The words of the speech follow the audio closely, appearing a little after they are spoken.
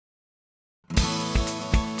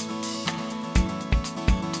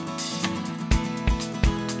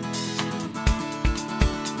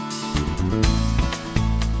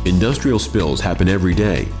Industrial spills happen every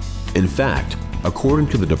day. In fact, according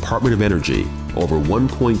to the Department of Energy, over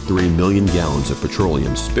 1.3 million gallons of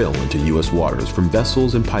petroleum spill into U.S. waters from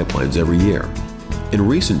vessels and pipelines every year. In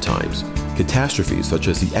recent times, catastrophes such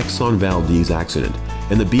as the Exxon Valdez accident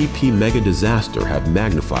and the BP mega disaster have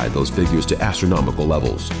magnified those figures to astronomical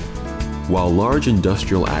levels. While large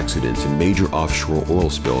industrial accidents and major offshore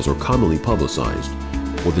oil spills are commonly publicized,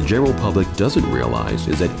 what the general public doesn't realize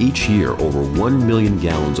is that each year over 1 million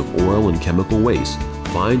gallons of oil and chemical waste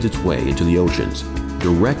finds its way into the oceans,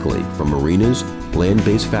 directly from marinas,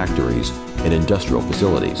 land-based factories, and industrial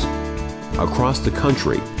facilities. Across the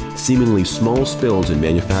country, seemingly small spills in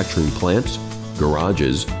manufacturing plants,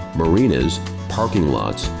 garages, marinas, parking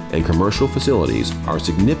lots, and commercial facilities are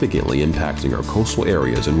significantly impacting our coastal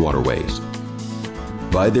areas and waterways.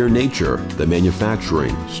 By their nature, the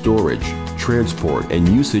manufacturing, storage, transport, and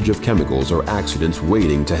usage of chemicals are accidents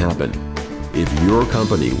waiting to happen. If your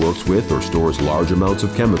company works with or stores large amounts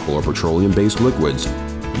of chemical or petroleum-based liquids,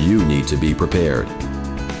 you need to be prepared.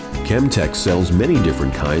 Chemtex sells many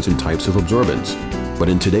different kinds and types of absorbents, but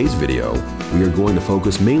in today's video, we are going to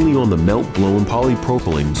focus mainly on the melt-blown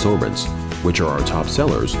polypropylene sorbents, which are our top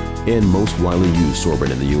sellers and most widely used sorbent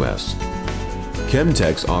in the U.S.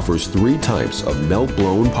 Chemtex offers 3 types of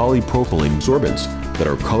melt-blown polypropylene sorbents that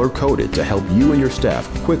are color-coded to help you and your staff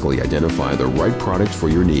quickly identify the right product for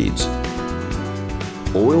your needs.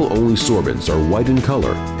 Oil-only sorbents are white in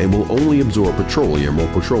color and will only absorb petroleum or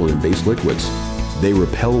petroleum-based liquids. They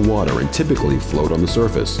repel water and typically float on the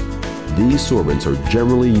surface. These sorbents are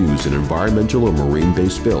generally used in environmental or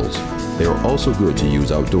marine-based spills. They are also good to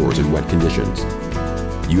use outdoors in wet conditions.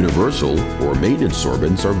 Universal or maintenance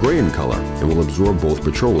sorbents are gray in color and will absorb both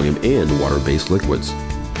petroleum and water-based liquids.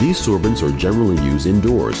 These sorbents are generally used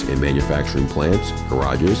indoors in manufacturing plants,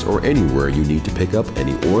 garages, or anywhere you need to pick up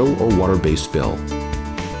any oil or water-based spill.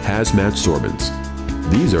 Hazmat sorbents.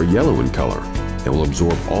 These are yellow in color and will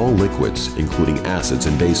absorb all liquids, including acids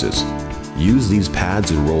and bases. Use these pads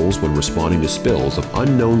and rolls when responding to spills of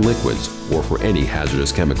unknown liquids or for any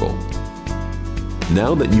hazardous chemical.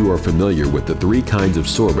 Now that you are familiar with the 3 kinds of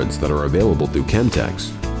sorbents that are available through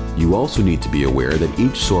Chemtex, you also need to be aware that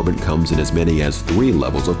each sorbent comes in as many as 3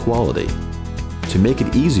 levels of quality. To make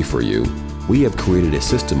it easy for you, we have created a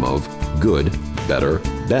system of good, better,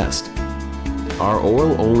 best. Our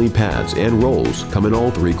oil-only pads and rolls come in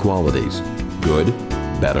all 3 qualities: good,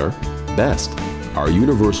 better, best. Our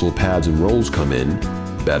universal pads and rolls come in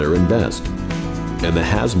better and best. And the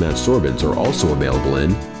hazmat sorbents are also available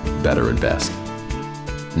in better and best.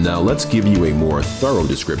 Now let's give you a more thorough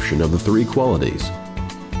description of the 3 qualities.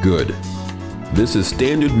 Good. This is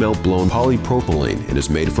standard melt-blown polypropylene and is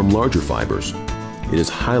made from larger fibers. It is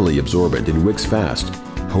highly absorbent and wicks fast.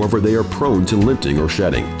 However, they are prone to linting or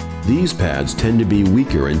shedding. These pads tend to be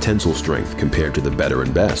weaker in tensile strength compared to the better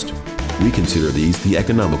and best. We consider these the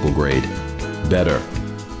economical grade. Better.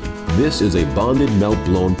 This is a bonded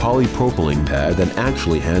melt-blown polypropylene pad that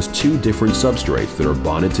actually has 2 different substrates that are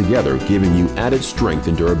bonded together, giving you added strength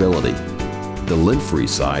and durability. The lint-free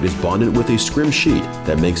side is bonded with a scrim sheet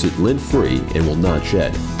that makes it lint-free and will not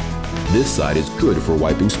shed. This side is good for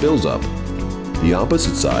wiping spills up. The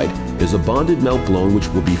opposite side is a bonded melt-blown which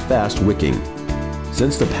will be fast wicking.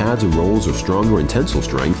 Since the pads and rolls are stronger in tensile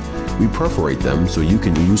strength, we perforate them so you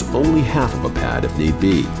can use only half of a pad if need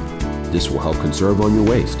be. This will help conserve on your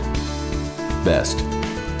waste. Best.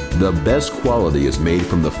 The best quality is made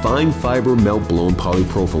from the fine fiber melt-blown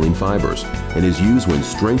polypropylene fibers and is used when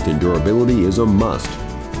strength and durability is a must.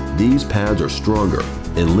 These pads are stronger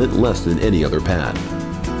and lint less than any other pad.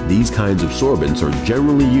 These kinds of sorbents are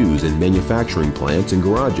generally used in manufacturing plants and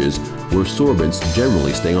garages where sorbents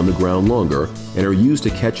generally stay on the ground longer and are used to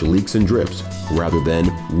catch leaks and drips rather than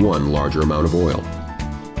one larger amount of oil.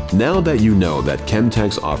 Now that you know that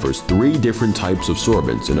Chemtex offers 3 different types of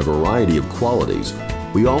sorbents in a variety of qualities,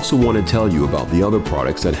 we also want to tell you about the other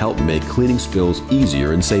products that help make cleaning spills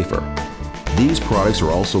easier and safer. These products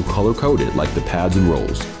are also color-coded like the pads and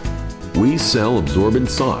rolls. We sell absorbent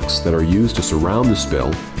socks that are used to surround the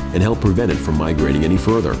spill and help prevent it from migrating any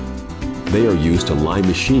further. They are used to line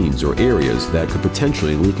machines or areas that could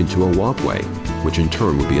potentially leak into a walkway, which in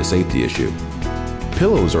turn would be a safety issue.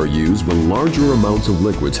 Pillows are used when larger amounts of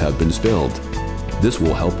liquids have been spilled. This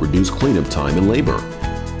will help reduce cleanup time and labor.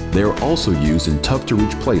 They are also used in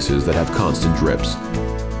tough-to-reach places that have constant drips.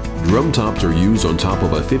 Drum tops are used on top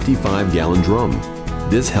of a 55-gallon drum.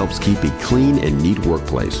 This helps keep a clean and neat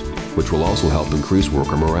workplace, which will also help increase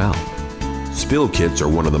worker morale. Spill kits are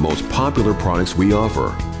one of the most popular products we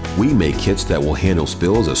offer. We make kits that will handle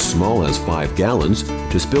spills as small as 5 gallons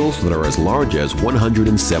to spills that are as large as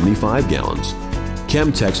 175 gallons.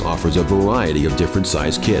 Chemtex offers a variety of different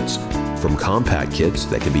size kits, from compact kits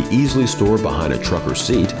that can be easily stored behind a truck or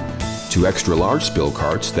seat, to extra large spill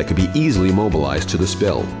carts that can be easily mobilized to the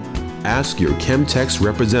spill. Ask your Chemtex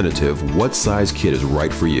representative what size kit is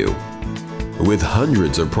right for you. With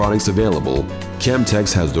hundreds of products available,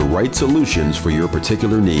 Chemtex has the right solutions for your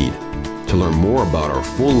particular need. To learn more about our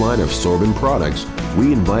full line of Sorbent products,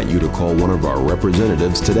 we invite you to call one of our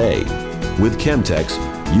representatives today. With Chemtex,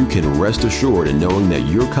 you can rest assured in knowing that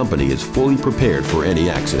your company is fully prepared for any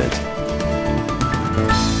accident.